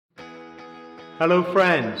Hello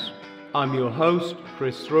friends, I'm your host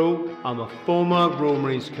Chris Thrall. I'm a former Royal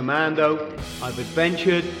Marines Commando. I've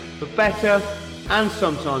adventured for better and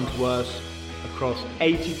sometimes worse across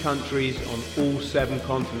 80 countries on all 7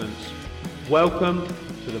 continents. Welcome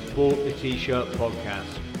to the Bought the T-Shirt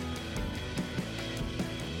podcast.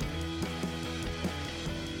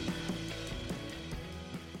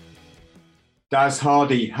 Daz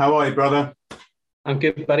Hardy, how are you, brother? I'm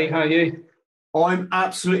good, buddy. How are you? I'm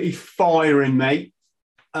absolutely firing, mate.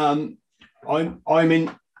 I'm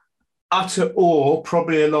in utter awe,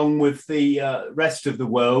 probably along with the rest of the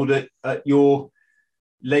world, at your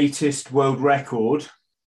latest world record.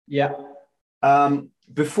 Yeah.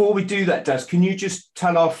 Before we do that, Daz, can you just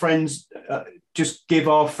tell our friends, just give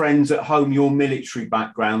our friends at home your military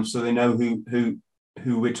background so they know who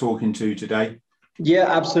we're talking to today? Yeah,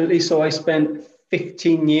 absolutely. So I spent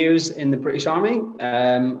 15 years in the British Army.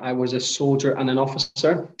 I was a soldier and an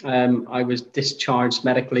officer. I was discharged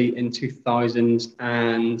medically in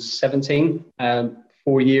 2017,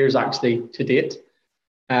 4 years actually to date.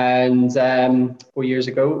 And 4 years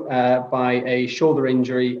ago by a shoulder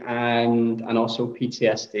injury and also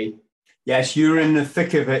PTSD. Yes, you were in the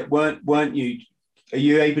thick of it, weren't you? Are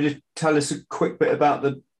you able to tell us a quick bit about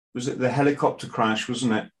was it the helicopter crash,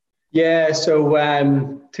 wasn't it? Yeah, so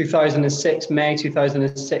 2006, May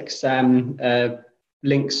 2006,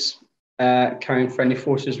 Lynx carrying friendly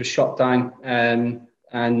forces was shot down.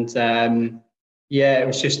 Yeah, it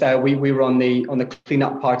was just we were on the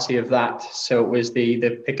cleanup party of that. So it was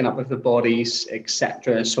the picking up of the bodies,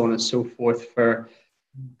 etc., so on and so forth for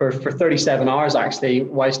 37 hours actually,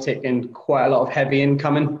 whilst taking quite a lot of heavy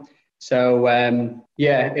incoming. So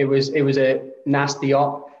yeah, it was a nasty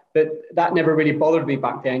op. But that never really bothered me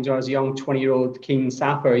back then. I was a young 20-year-old keen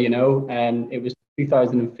sapper, and it was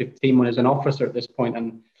 2015 when I was an officer at this point,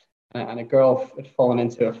 and a girl had fallen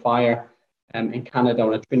into a fire in Canada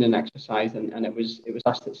on a training exercise, and it was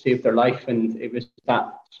us that saved their life, and it was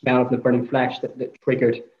that smell of the burning flesh that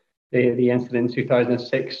triggered the incident in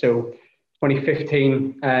 2006. So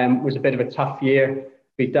 2015 was a bit of a tough year.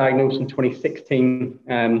 We diagnosed in 2016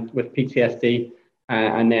 with PTSD.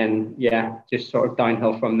 And then, yeah, just sort of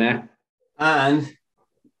downhill from there. And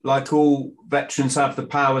like all veterans have the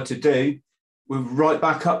power to do, we're right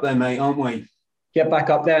back up there, mate, aren't we? Get back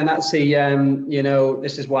up there. And that's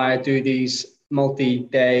this is why I do these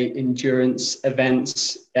multi-day endurance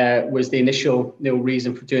events. Was the initial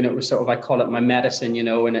reason for doing it was sort of, I call it my medicine,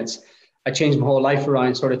 and I changed my whole life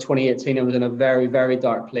around sort of 2018. I was in a very, very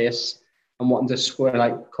dark place and wanting to swear,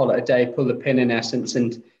 like, call it a day, pull the pin in essence.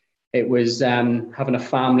 And it was having a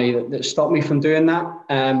family that stopped me from doing that.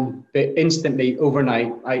 But instantly,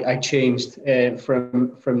 overnight, I changed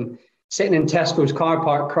from sitting in Tesco's car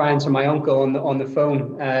park crying to my uncle on the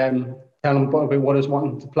phone, telling him what I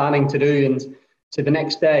was planning to do, and to the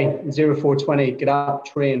next day, 0420, get up,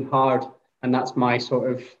 train hard, and that's my sort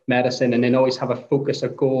of medicine. And then always have a focus, a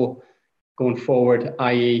goal going forward,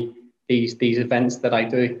 i.e., these events that I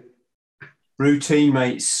do. Routine,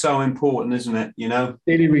 mate, so important, isn't it?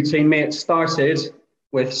 Daily routine, mate. It started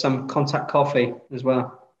with some contact coffee as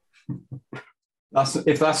well.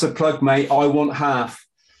 If that's a plug, mate, I want half.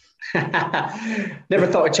 Never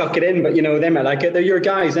thought I'd chuck it in, but they might like it. They're your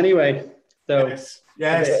guys anyway. So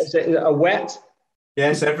yes. Is it a wet?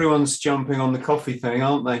 Yes, everyone's jumping on the coffee thing,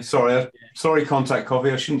 aren't they? Sorry, contact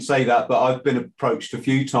coffee. I shouldn't say that, but I've been approached a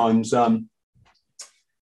few times.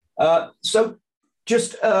 So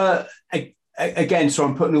just again, so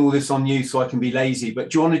I'm putting all this on you so I can be lazy,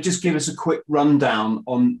 but do you want to just give us a quick rundown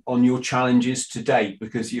on your challenges to date?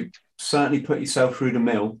 Because you've certainly put yourself through the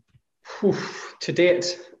mill. To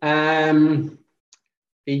date, the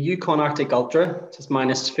Yukon Arctic Ultra, it's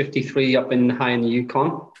minus 53 up in high in the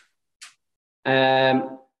Yukon.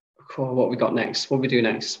 What we got next? What we do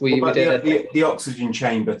next? We did the oxygen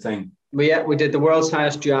chamber thing. We did the world's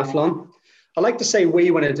highest duathlon. I like to say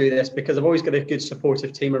we when I do this because I've always got a good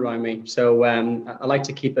supportive team around me. So I like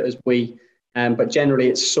to keep it as we, but generally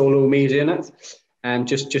it's solo me doing it,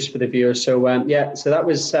 just for the viewers. So so that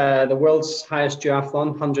was the world's highest duathlon,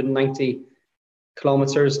 190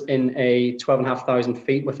 kilometers in a 12,500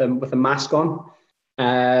 feet with a mask on.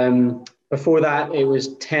 Before that, it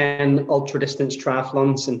was 10 ultra distance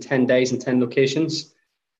triathlons in 10 days in 10 locations.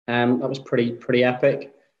 That was pretty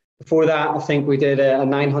epic. Before that, I think we did a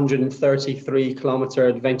 933 kilometer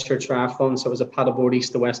adventure triathlon. So it was a paddleboard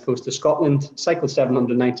east to west coast of Scotland, cycled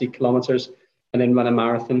 790 kilometers, and then ran a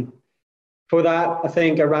marathon. For that, I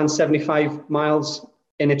think I ran 75 miles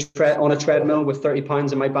on a treadmill with 30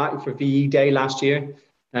 pounds in my back for VE Day last year.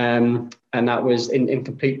 And that was in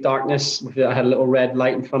complete darkness. I had a little red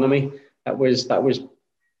light in front of me. That was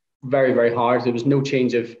very, very hard. There was no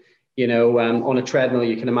change of, on a treadmill,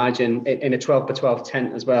 you can imagine, in a 12 by 12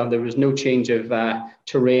 tent as well. There was no change of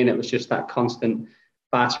terrain. It was just that constant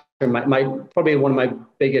batter. Probably one of my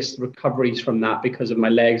biggest recoveries from that because of my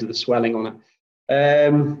legs and the swelling on it.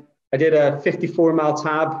 I did a 54-mile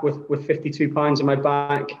tab with 52 pounds in my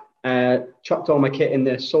back. Chucked all my kit in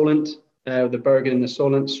the Solent, the Bergen in the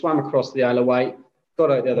Solent, swam across the Isle of Wight,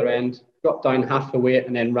 got out the other end, dropped down half the weight,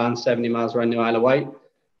 and then ran 70 miles around the Isle of Wight.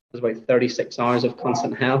 It was about 36 hours of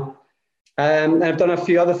constant hell. And I've done a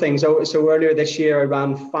few other things. So earlier this year, I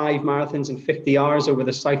ran 5 marathons in 50 hours over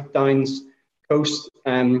the South Downs coast,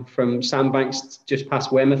 from Sandbanks just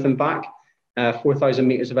past Weymouth and back, 4,000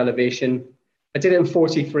 meters of elevation. I did it in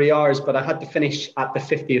 43 hours, but I had to finish at the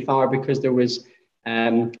 50th hour because there was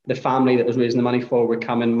the family that was raising the money for were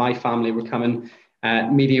coming. My family were coming.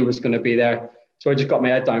 Media was going to be there. So I just got my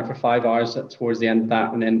head down for 5 hours towards the end of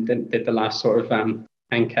that, and then did the last sort of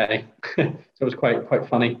 10K. So it was quite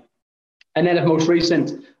funny. And then the most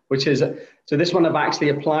recent, which is, so this one I've actually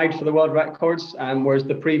applied for the world records, whereas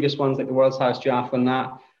the previous ones, like the World's Highest Duathlon and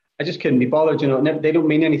that, I just couldn't be bothered. They don't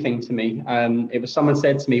mean anything to me. It was someone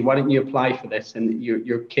said to me, why don't you apply for this? And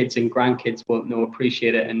your kids and grandkids will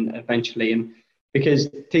appreciate it, and eventually, and because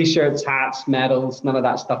t-shirts, hats, medals, none of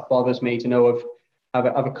that stuff bothers me. I've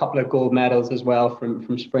a couple of gold medals as well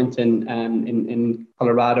from sprinting in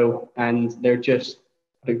Colorado, and they're just,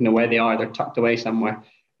 I don't know where they are. They're tucked away somewhere.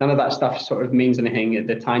 None of that stuff sort of means anything.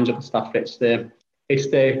 The tangible stuff, it's the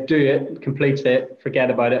do it, complete it, forget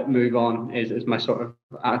about it, move on is my sort of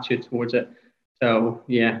attitude towards it. So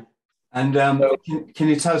yeah. And can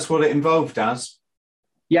you tell us what it involved, Daz?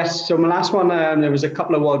 Yes. So my last one, there was a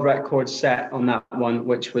couple of world records set on that one,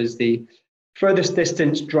 which was the furthest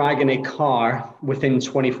distance dragging a car within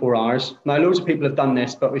 24 hours. Now, loads of people have done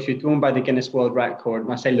this, but if you're going by the Guinness World Record,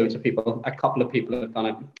 and I say loads of people, a couple of people have done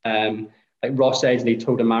it. Like Ross Edgley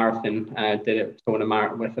towed a marathon, did it with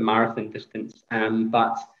a marathon distance.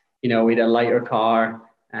 But, he had a lighter car.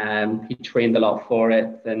 He trained a lot for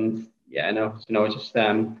it. And just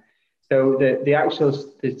so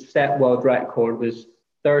the set world record was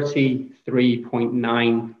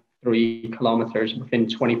 33.93 kilometers within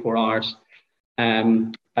 24 hours.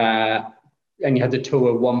 And you had to tow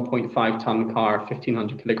a 1.5 ton car,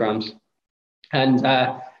 1,500 kilograms. And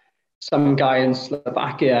some guy in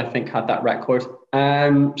Slovakia, I think, had that record.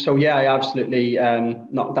 So yeah, I absolutely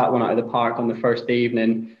knocked that one out of the park on the first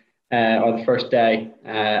evening or the first day.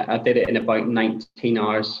 I did it in about 19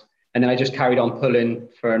 hours. And then I just carried on pulling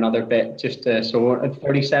for another bit, so at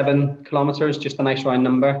 37 kilometers, just a nice round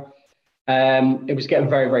number. It was getting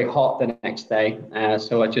very, very hot the next day.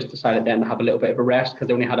 So I just decided then to have a little bit of a rest because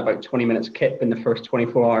I only had about 20 minutes kip in the first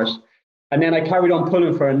 24 hours. And then I carried on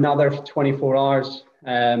pulling for another 24 hours.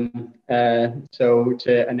 And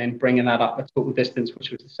then bringing that up a total distance, which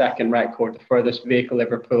was the second record, the furthest vehicle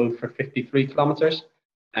ever pulled for 53 kilometers.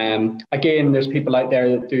 Again, there's people out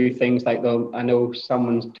there that do things like, I know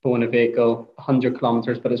someone's towing a vehicle 100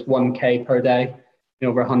 kilometers, but it's 1K per day,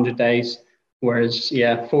 over 100 days. Whereas,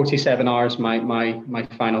 47 hours, my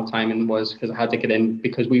final timing was, because I had to get in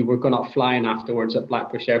because we were going up flying afterwards at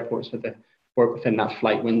Blackbush Airport, so to work within that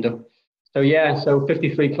flight window. So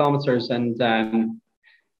 53 kilometers, and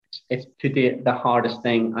it's to date the hardest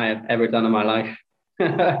thing I have ever done in my life.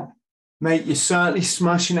 Mate, you're certainly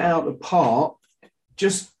smashing it out of the park.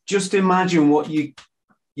 Just imagine what you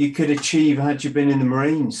could achieve had you been in the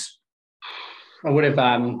Marines. I would have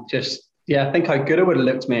think how good it would have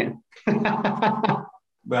looked, mate.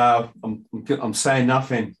 Well, I'm saying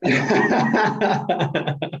nothing.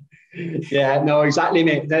 Yeah, no, exactly,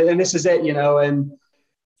 mate. And this is it, and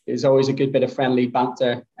it's always a good bit of friendly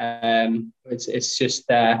banter. It's just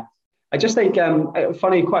I just think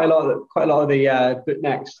funny, quite a lot of the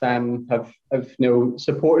bootnecks have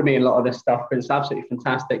supported me in a lot of this stuff, but it's absolutely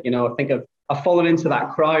fantastic. I think I've fallen into that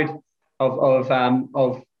crowd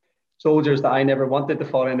of soldiers that I never wanted to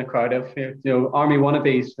fall in the crowd of, army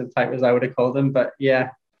wannabes, the type as I would have called them. But yeah,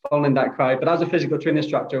 fallen in that crowd. But as a physical training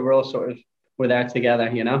instructor, we're all we're there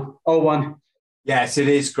together, all one. Yes, it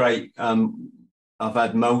is great. I've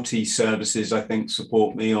had multi-services, I think,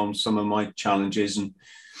 support me on some of my challenges, and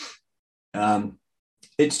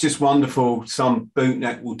it's just wonderful. Some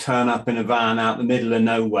bootneck will turn up in a van out the middle of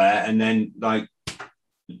nowhere and then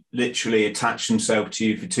literally attach themselves to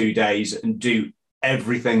you for 2 days and do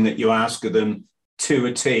everything that you ask of them to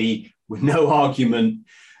a T with no argument.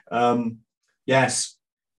 Yes.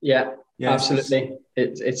 Yeah, yes, absolutely.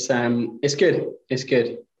 It's good. It's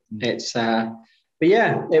good. It's but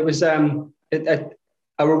yeah, it was a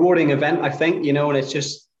rewarding event, I think, and it's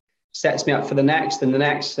just sets me up for the next and the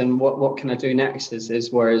next, and what can I do next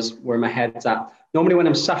is where my head's at. Normally when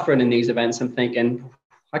I'm suffering in these events, I'm thinking,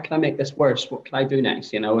 how can I make this worse? What can I do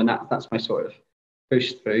next? You know, and that's my sort of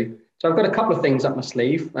push through. So I've got a couple of things up my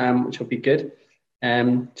sleeve, which will be good.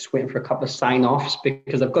 Just waiting for a couple of sign-offs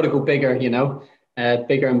because I've got to go bigger, you know,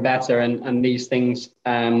 bigger and better. And these things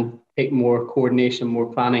take more coordination,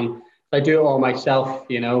 more planning. I do it all myself,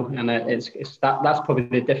 you know, and it's that's probably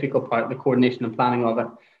the difficult part, the coordination and planning of it.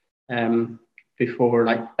 Before,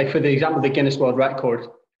 like for the example, the Guinness World Record,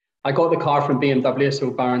 I got the car from BMW,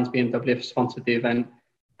 so Barron's BMW sponsored the event.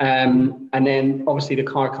 And then obviously the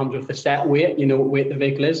car comes with the set weight, you know what weight the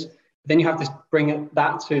vehicle is. Then you have to bring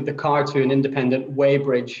the car to an independent weigh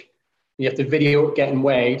bridge. You have to video it getting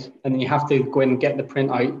weighed, and then you have to go in and get the print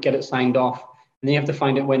out, get it signed off. And then you have to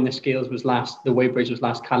find out when the weigh bridge was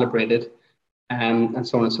last calibrated, and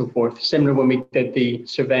so on and so forth. Similar when we did the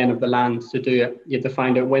surveying of the land to do it, you had to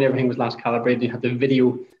find out when everything was last calibrated. You had to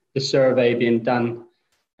video the survey being done.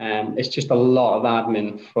 It's just a lot of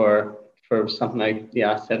admin for something I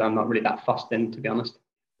said I'm not really that fussed in, to be honest.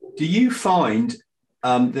 Do you find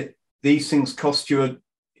that these things cost you, do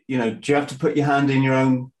you have to put your hand in your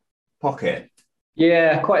own pocket?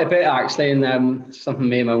 Yeah, quite a bit actually, and something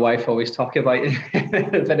me and my wife always talk about. A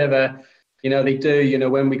bit of a, they do.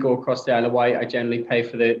 When we go across the Isle of Wight, I generally pay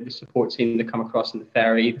for the support team to come across in the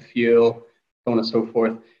ferry, the fuel, so on and so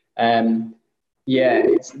forth.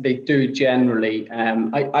 They do generally.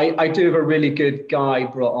 I do have a really good guy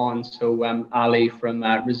brought on, so Ali from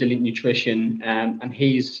Resilient Nutrition, and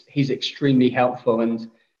he's extremely helpful,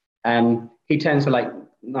 and he tends to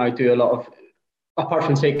now do a lot of, apart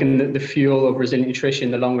from taking the fuel of Resilient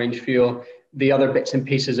Nutrition, the long range fuel, the other bits and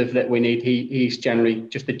pieces of that we need, he's generally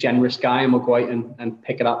just a generous guy and will go out and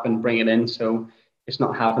pick it up and bring it in. So it's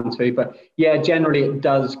not having to. But yeah, generally it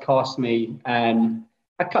does cost me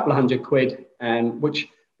a couple of £100,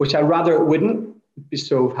 which I rather it wouldn't.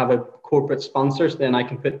 So have a corporate sponsors, then I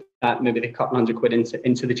can put that maybe a couple £100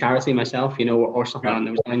 into the charity myself, or something along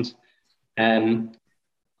those lines.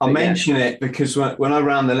 I'll mention it because when I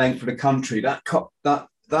ran the length of the country,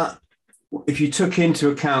 that if you took into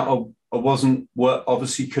account I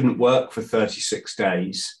obviously couldn't work for 36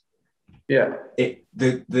 days. Yeah.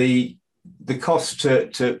 The cost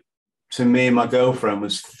to me and my girlfriend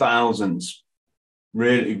was thousands.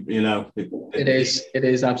 Really, it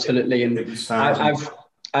is absolutely. And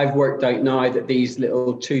I've worked out now that these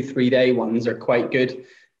little 2-3 day ones are quite good.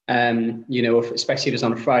 Especially if it's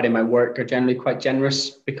on a Friday, my work are generally quite generous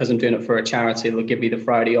because I'm doing it for a charity. They'll give me the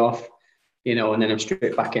Friday off, and then I'm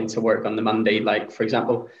straight back into work on the Monday. Like, for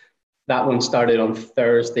example, that one started on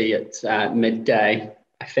Thursday at midday.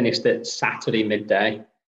 I finished it Saturday midday.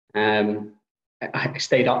 I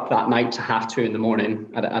stayed up that night to 2:30 in the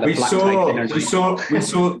morning at a black tie dinner.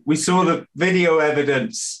 We saw the video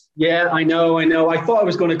evidence. Yeah, I know. I thought I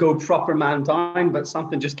was going to go proper man down, but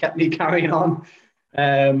something just kept me carrying on.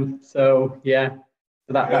 So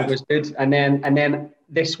that was good. And then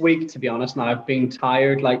this week, to be honest, now I've been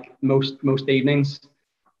tired like most evenings.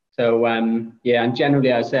 So and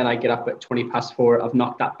generally I get up at 4:20. I've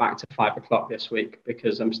knocked that back to 5 o'clock this week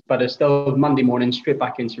because it's still Monday morning, straight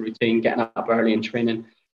back into routine, getting up early and training.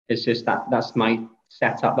 It's just that's my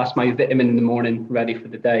setup. That's my vitamin in the morning, ready for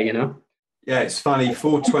the day, Yeah, it's funny.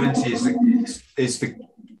 420 is the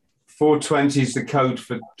 420 is the code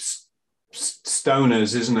for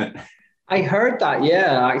stoners, isn't it? I heard that,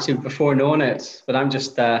 actually before knowing it, but I'm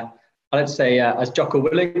just I'd say as Jocko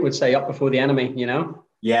Willink would say, up before the enemy,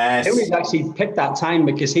 Yes. I always actually picked that time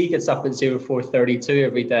because he gets up at 04:32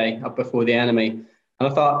 every day, up before the enemy, and I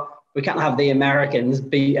thought we can't have the Americans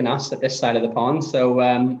beating us at this side of the pond, so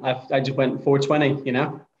I just went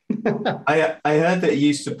 4:20, I heard that he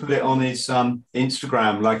used to put it on his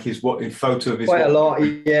Instagram, like his photo of his quite a lot,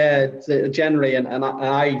 generally, and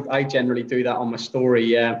I generally do that on my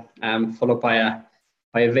story, followed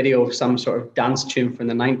by a video of some sort of dance tune from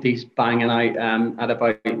the 90s banging out at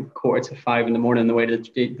about 4:45 in the morning on the way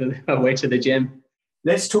to the gym.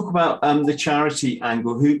 Let's talk about the charity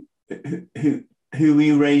angle. Who are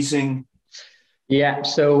you raising? Yeah,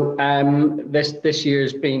 so this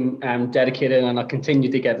year's been dedicated, and I'll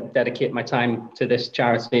continue to dedicate my time to this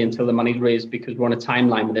charity until the money's raised because we're on a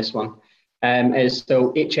timeline with this one. Is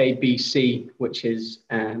so HABC, which is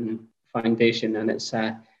foundation, and it's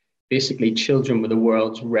basically children with the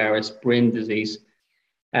world's rarest brain disease.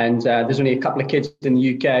 And there's only a couple of kids in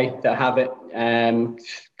the UK that have it, a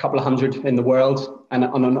couple of hundred in the world. And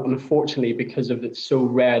unfortunately, because of it's so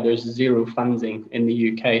rare, there's zero funding in the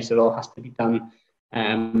UK. So it all has to be done,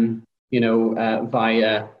 via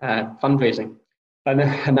fundraising.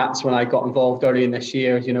 And that's when I got involved early in this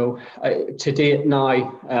year. To date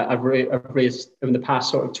now, I've raised, in the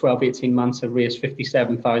past sort of 12, 18 months, I've raised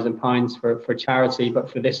 £57,000 for charity. But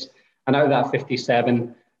for this, and out of that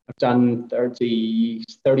 57, I've done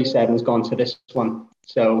 37 has gone to this one.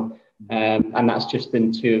 So, and that's just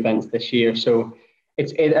been 2 events this year. So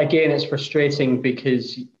it's frustrating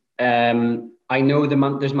because I know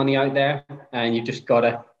there's money out there, and you just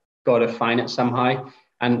gotta find it somehow.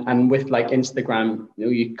 And with like Instagram,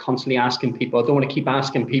 you're constantly asking people. I don't want to keep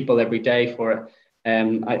asking people every day for it.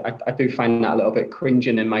 I do find that a little bit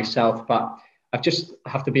cringing in myself, but I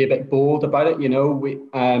have to be a bit bold about it.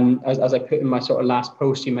 As I put in my sort of last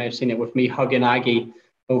post, you may have seen it with me hugging Aggie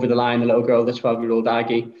over the line, the little girl, the 12-year-old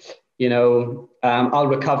Aggie. I'll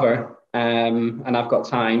recover, and I've got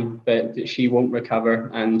time, but she won't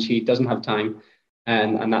recover, and she doesn't have time,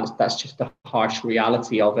 and that's just the harsh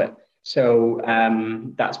reality of it. So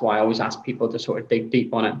that's why I always ask people to sort of dig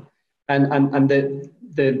deep on it. And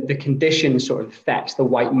the condition sort of affects the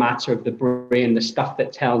white matter of the brain, the stuff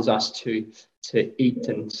that tells us to eat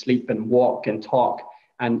and sleep and walk and talk.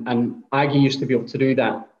 And Aggie used to be able to do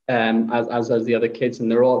that, as the other kids, and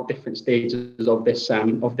they're all at different stages of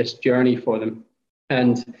this journey for them.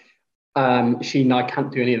 And she now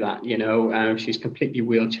can't do any of that. She's completely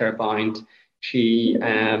wheelchair bound. She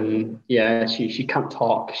can't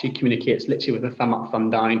talk. She communicates literally with a thumb up,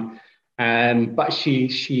 thumb down. But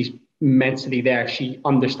she's mentally there. She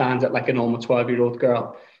understands it like a normal 12-year-old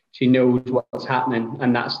girl. She knows what's happening,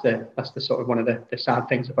 and that's the sort of one of the sad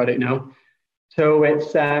things about it now. So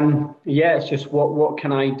it's just what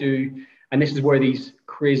can I do? And this is where these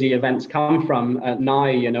crazy events come from now.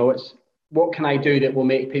 It's what can I do that will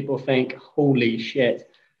make people think, holy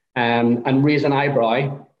shit, and raise an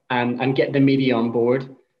eyebrow. And get the media on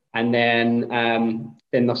board, and then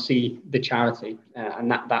they'll see the charity,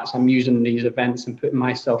 and that's I'm using these events and putting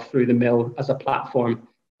myself through the mill as a platform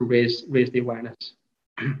to raise the awareness.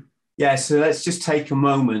 Yeah, so let's just take a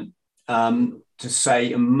moment to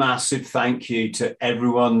say a massive thank you to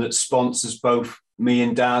everyone that sponsors both me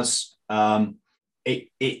and Daz.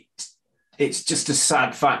 It's just a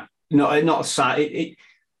sad fact, not sad.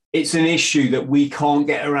 It's an issue that we can't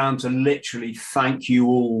get around to literally thank you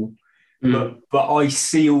all. But I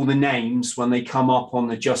see all the names when they come up on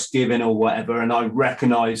the Just Giving or whatever, and I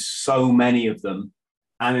recognize so many of them.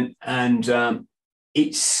 And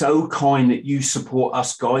it's so kind that you support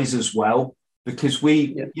us guys as well, because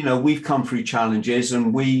we've come through challenges,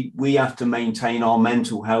 and we have to maintain our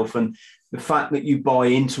mental health. And the fact that you buy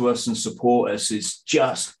into us and support us is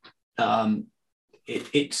just,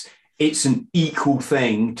 it's an equal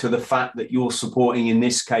thing to the fact that you're supporting, in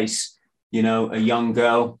this case, a young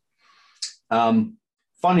girl.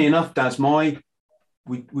 Funny enough, Daz, we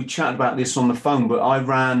chatted about this on the phone, but I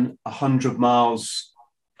ran 100 miles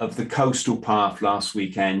of the coastal path last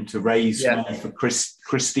weekend to raise money for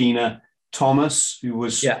Christina Thomas,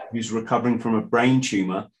 who's recovering from a brain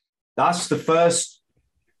tumor. That's the first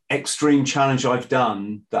extreme challenge I've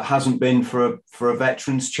done that hasn't been for a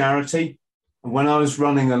veterans charity. When I was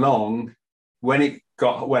running along, it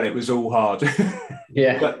was all hard.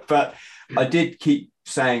 Yeah. but I did keep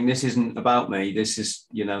saying, this isn't about me. This is,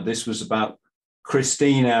 this was about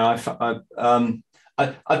Christina.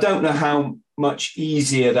 I don't know how much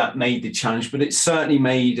easier that made the challenge, but it certainly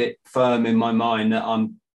made it firm in my mind that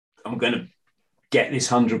I'm going to get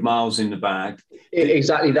this 100 miles in the bag.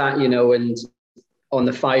 Exactly that, and on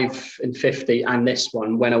the 5 and 50 and this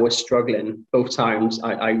one, when I was struggling both times,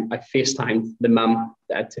 I FaceTimed the mum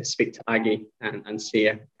to speak to Aggie and see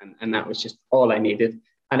her. And that was just all I needed.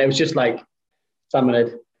 And it was just like someone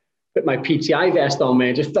had put my PTI vest on me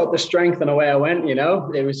and just felt the strength, and away I went,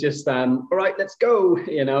 It was just, all right, let's go.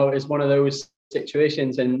 It's one of those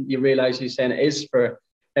situations, and you realize you're saying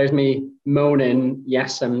there's me moaning.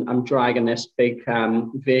 Yes, I'm dragging this big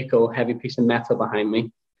vehicle, heavy piece of metal behind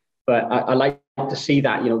me. But I like to see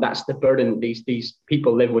that, that's the burden these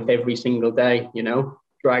people live with every single day,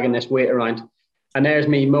 dragging this weight around. And there's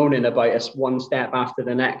me moaning about us one step after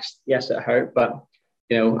the next. Yes, it hurt, but,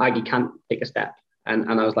 Aggie can't take a step. And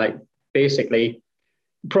I was like, basically,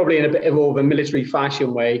 probably in a bit of a military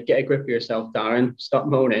fashion way, get a grip of yourself, Darren, stop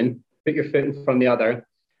moaning, put your foot in front of the other.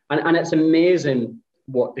 And it's amazing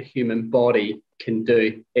what the human body can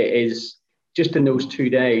do. It is just in those 2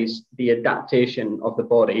 days, the adaptation of the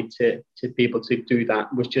body to be able to do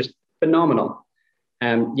that was just phenomenal.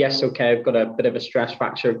 Yes, okay, I've got a bit of a stress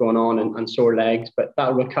fracture going on and sore legs, but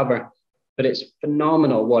that'll recover. But it's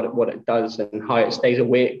phenomenal what it does and how it stays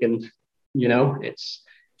awake. And, it's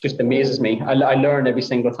just amazes me. I learn every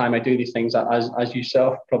single time I do these things, as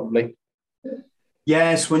yourself probably.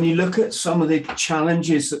 Yes, when you look at some of the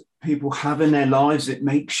challenges that people have in their lives, it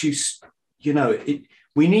makes you,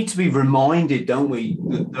 we need to be reminded, don't we,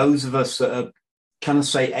 that those of us that are kind of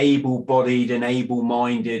say able-bodied and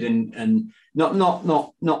able-minded and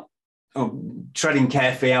not treading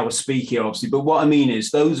carefully how I speak here, obviously, but what I mean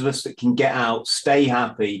is those of us that can get out, stay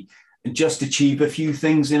happy, and just achieve a few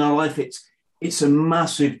things in our life, it's a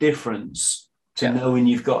massive difference to knowing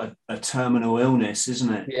you've got a terminal illness,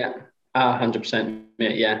 isn't it? Yeah, 100%.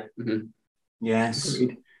 Yeah. Mm-hmm. Yes.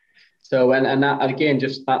 Agreed. So, and that, again,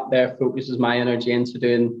 just that there focuses my energy into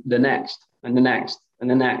doing the next and the next and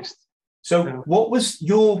the next. So what was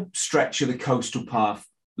your stretch of the coastal path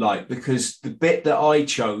like? Because the bit that I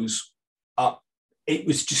chose, it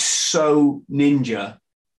was just so ninja.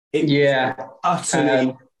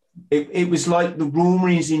 Utterly. It was like the Royal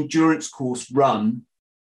Marines endurance course run,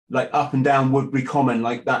 like up and down Woodbury Common,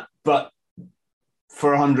 like that, but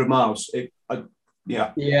for 100 miles.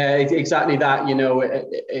 Yeah, exactly that.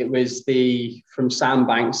 It was from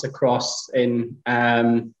Sandbanks across in,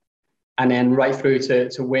 and then right through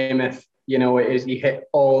to Weymouth. You hit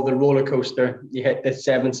all the roller coaster, you hit the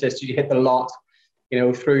Seven Sisters, you hit the lot,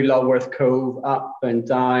 through Lulworth Cove, up and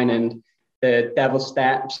down, and the Devil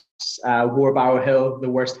Steps, Warbarrow Hill, the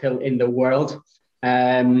worst hill in the world.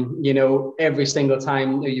 Every single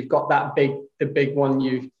time you've got the big one,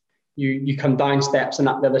 you come down steps and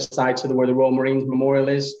up the other side to where the Royal Marines Memorial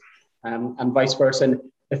is, and vice versa. And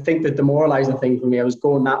I think the demoralizing thing for me, I was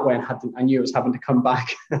going that way and I knew I was having to come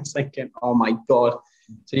back. I was thinking, oh my God.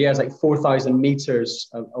 So it's like 4,000 meters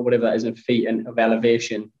or whatever that is in feet of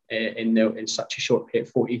elevation in such a short period,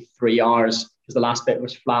 43 hours, because the last bit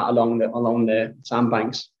was flat along the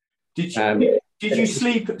sandbanks. Did you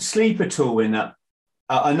sleep at all in that?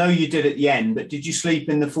 I know you did at the end, but did you sleep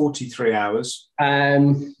in the 43 hours?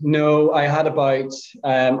 No, I had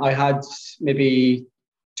maybe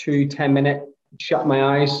 2 10-minute shut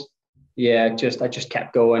my eyes. Yeah, I just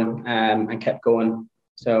kept going and kept going.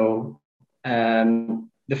 So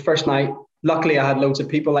the first night, luckily I had loads of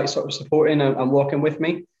people like sort of supporting and walking with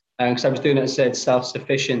me, because I was doing it, said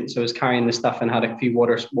self-sufficient. So I was carrying the stuff and had a few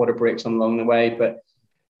water breaks along the way. But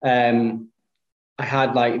I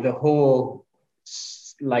had like the whole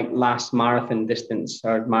last marathon distance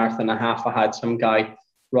or marathon and a half. I had some guy,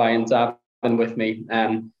 Ryan Davin, with me,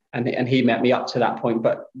 and he met me up to that point.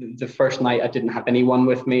 But the first night I didn't have anyone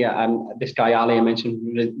with me. This guy Ali I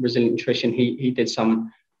mentioned, Resilient Nutrition, he did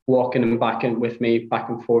some walking and back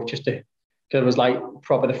and forth just to, because it was like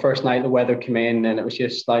probably the first night the weather came in and it was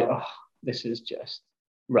just like, oh, this is just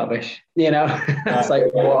rubbish, It's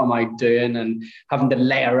like, what am I doing? And having to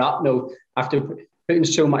layer up. After putting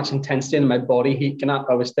so much intensity in my body heating up,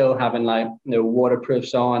 I was still having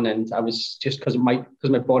waterproofs on, and I was just because my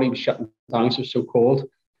body was shutting down, so it was so cold,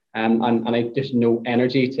 and I just no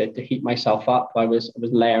energy to heat myself up. I was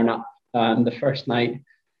layering up the first night,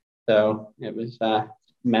 so it was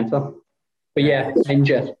mental. But yeah,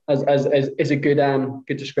 ninja is a good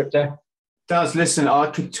descriptor. Daz, listen, I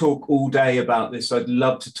could talk all day about this. I'd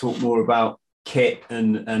love to talk more about kit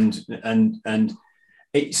and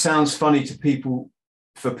it sounds funny to people.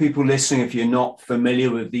 For people listening, if you're not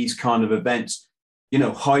familiar with these kind of events,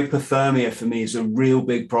 hypothermia for me is a real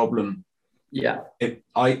big problem. Yeah,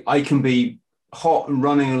 I can be hot and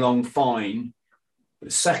running along fine.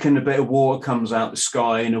 The second a bit of water comes out the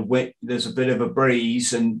sky and there's a bit of a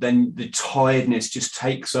breeze, and then the tiredness just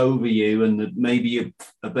takes over you, and maybe you're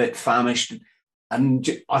a bit famished, and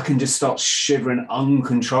I can just start shivering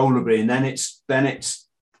uncontrollably. And then it's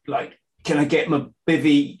like, can I get my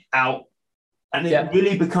bivvy out? And it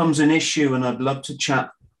really becomes an issue. And I'd love to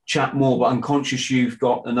chat more, but I'm conscious you've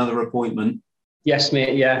got another appointment. Yes,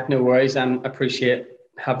 mate. Yeah, no worries. I appreciate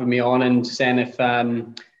having me on and saying if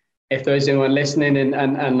there is anyone listening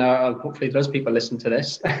and hopefully there's people listening to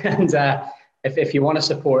this and if you want to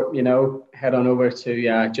support, head on over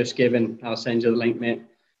to Just Giving. I'll send you the link, mate.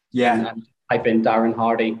 Yeah. And type in Darren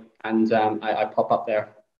Hardy and I pop up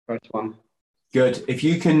there. First one. Good. If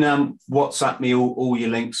you can WhatsApp me all your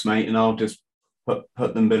links, mate, and I'll just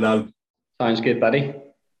put them below. Sounds good, buddy.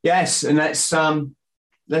 Yes, and let's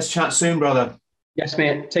chat soon, brother. Yes,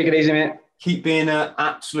 mate. Take it easy, mate. Keep being an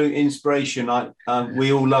absolute inspiration.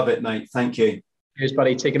 We all love it, mate. Thank you. Cheers,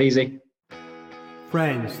 buddy. Take it easy.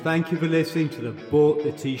 Friends, thank you for listening to the Bought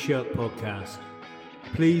the T-Shirt podcast.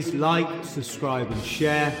 Please like, subscribe and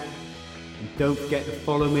share. And don't forget to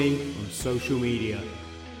follow me on social media.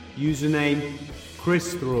 Username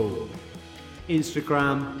Chris Thrall.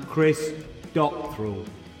 Instagram chris.thrall.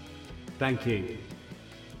 Thank you.